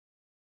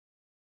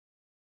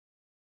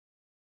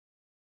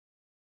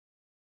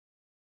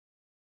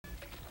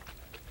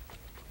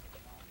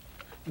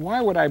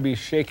why would I be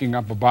shaking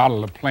up a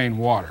bottle of plain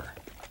water?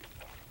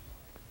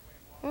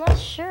 I'm not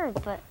sure,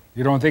 but...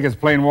 You don't think it's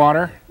plain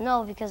water?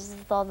 No, because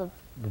of all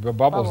the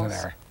bubbles in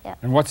there. Yeah.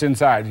 And what's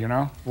inside, you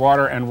know?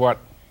 Water and what?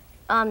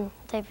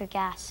 Type of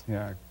gas.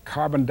 Yeah,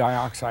 carbon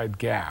dioxide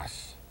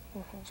gas.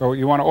 So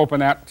you want to open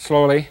that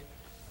slowly?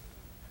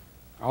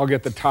 I'll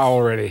get the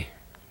towel ready.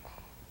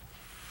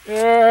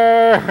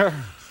 Yeah.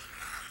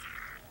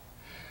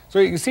 So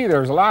you can see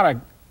there's a lot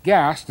of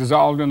gas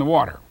dissolved in the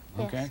water,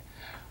 okay? Yes.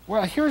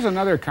 Well, here's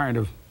another kind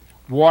of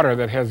water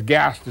that has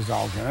gas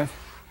dissolved in it.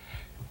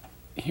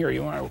 Here,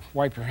 you want to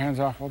wipe your hands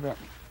off a little bit?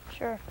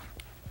 Sure.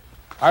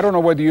 I don't know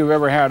whether you've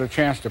ever had a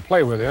chance to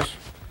play with this,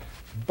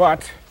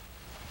 but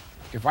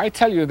if I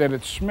tell you that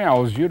it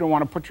smells, you don't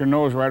want to put your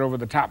nose right over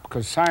the top,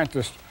 because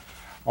scientists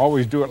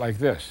always do it like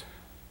this.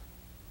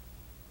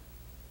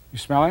 You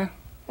smell it?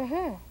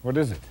 Mm-hmm. What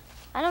is it?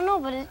 I don't know,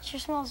 but it sure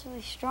smells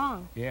really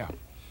strong. Yeah.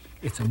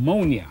 It's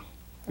ammonia.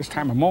 This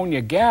time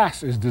ammonia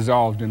gas is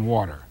dissolved in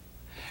water.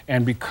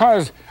 And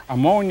because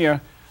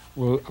ammonia a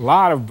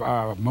lot of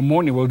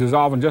ammonia will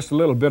dissolve in just a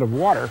little bit of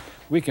water,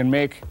 we can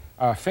make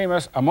a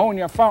famous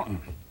ammonia fountain.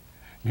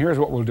 And here's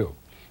what we'll do.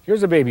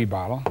 Here's a baby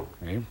bottle,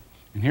 okay?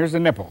 And here's the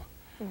nipple,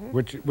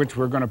 which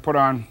we're going to put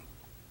on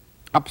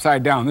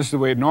upside down. This is the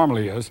way it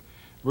normally is.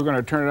 We're going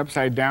to turn it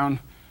upside down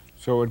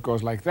so it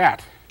goes like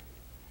that.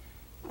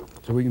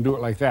 So we can do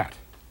it like that.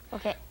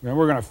 Okay. Then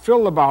we're going to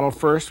fill the bottle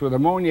first with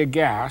ammonia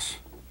gas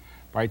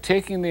by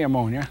taking the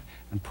ammonia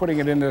and putting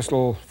it in this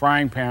little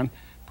frying pan.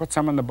 Put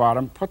some on the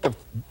bottom, put the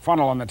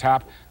funnel on the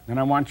top, then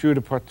I want you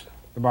to put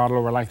the bottle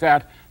over like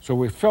that. So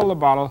we fill the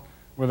bottle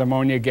with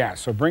ammonia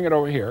gas. So bring it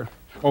over here.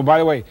 Oh, by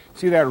the way,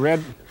 see that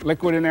red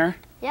liquid in there?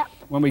 Yeah.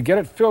 When we get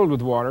it filled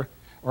with water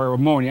or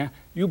ammonia,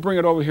 you bring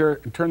it over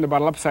here and turn the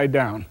bottle upside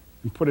down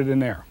and put it in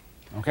there,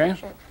 okay?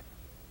 Sure.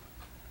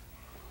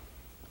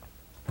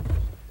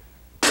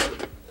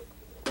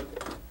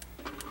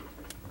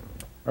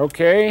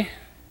 Okay,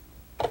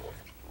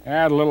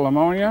 add a little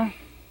ammonia.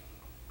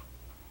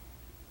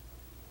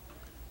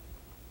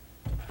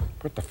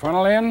 Put the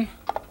funnel in.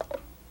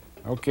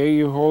 Okay,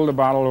 you hold the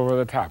bottle over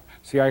the top.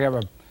 See, I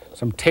have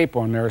some tape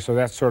on there, so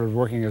that's sort of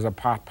working as a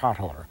pot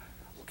holder.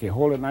 Okay,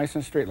 hold it nice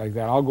and straight like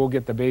that. I'll go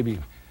get the baby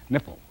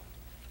nipple.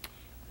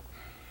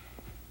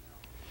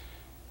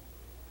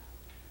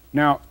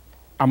 Now,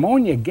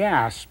 ammonia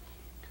gas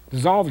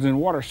dissolves in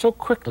water so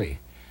quickly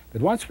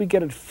that once we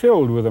get it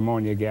filled with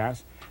ammonia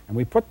gas and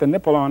we put the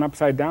nipple on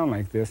upside down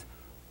like this,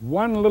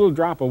 one little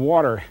drop of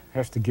water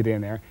has to get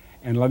in there,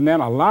 and then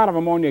a lot of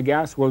ammonia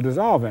gas will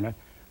dissolve in it.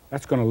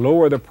 That's going to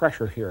lower the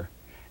pressure here.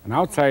 And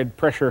outside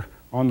pressure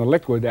on the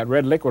liquid, that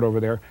red liquid over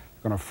there,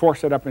 is going to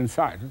force it up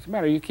inside. What's the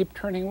matter? You keep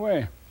turning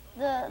away.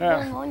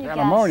 The ammonia that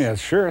gas. ammonia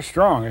is sure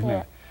strong, isn't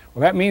it?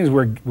 Well, that means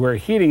we're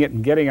heating it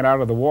and getting it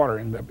out of the water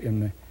in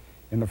the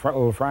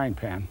little frying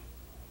pan.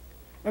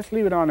 Let's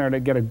leave it on there to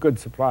get a good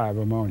supply of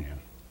ammonia.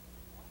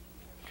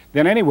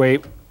 Then anyway,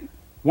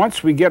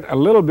 once we get a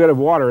little bit of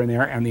water in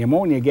there and the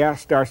ammonia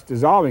gas starts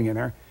dissolving in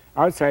there,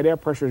 outside air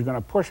pressure is going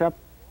to push up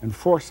and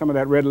force some of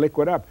that red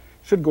liquid up.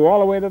 It should go all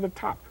the way to the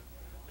top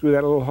through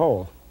that little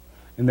hole.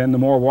 And then the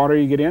more water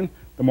you get in,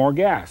 the more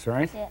gas,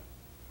 right? Yeah.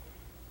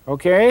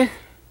 Okay?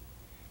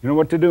 You know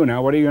what to do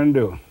now. What are you going to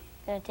do? You're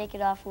going to take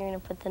it off and you're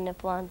going to put the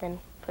nipple on, then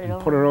put it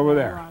over. Put it over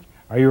there.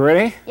 Are you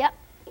ready? Yep.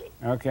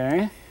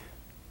 Okay.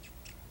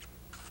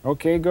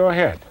 Okay, go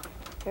ahead.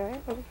 You're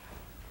ready.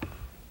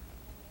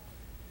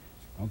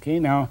 Okay,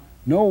 now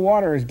no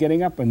water is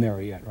getting up in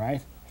there yet,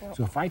 right? Nope.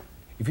 So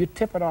if you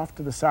tip it off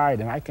to the side,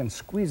 and I can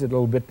squeeze it a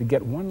little bit to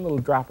get one little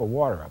drop of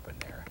water up in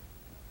there.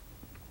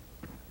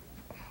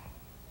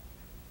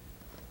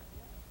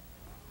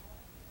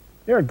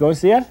 There it goes,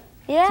 see it?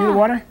 Yeah. See the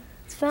water?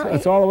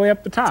 It's all the way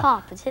up the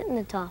top. It's hitting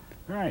the top.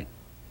 Right.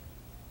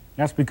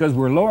 That's because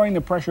we're lowering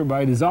the pressure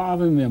by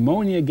dissolving the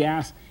ammonia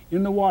gas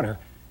in the water.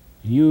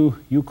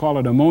 You call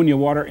it ammonia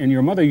water, and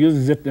your mother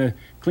uses it to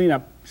clean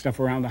up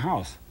stuff around the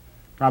house.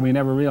 Probably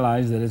never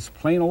realized that it's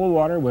plain old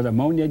water with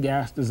ammonia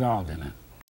gas dissolved in it.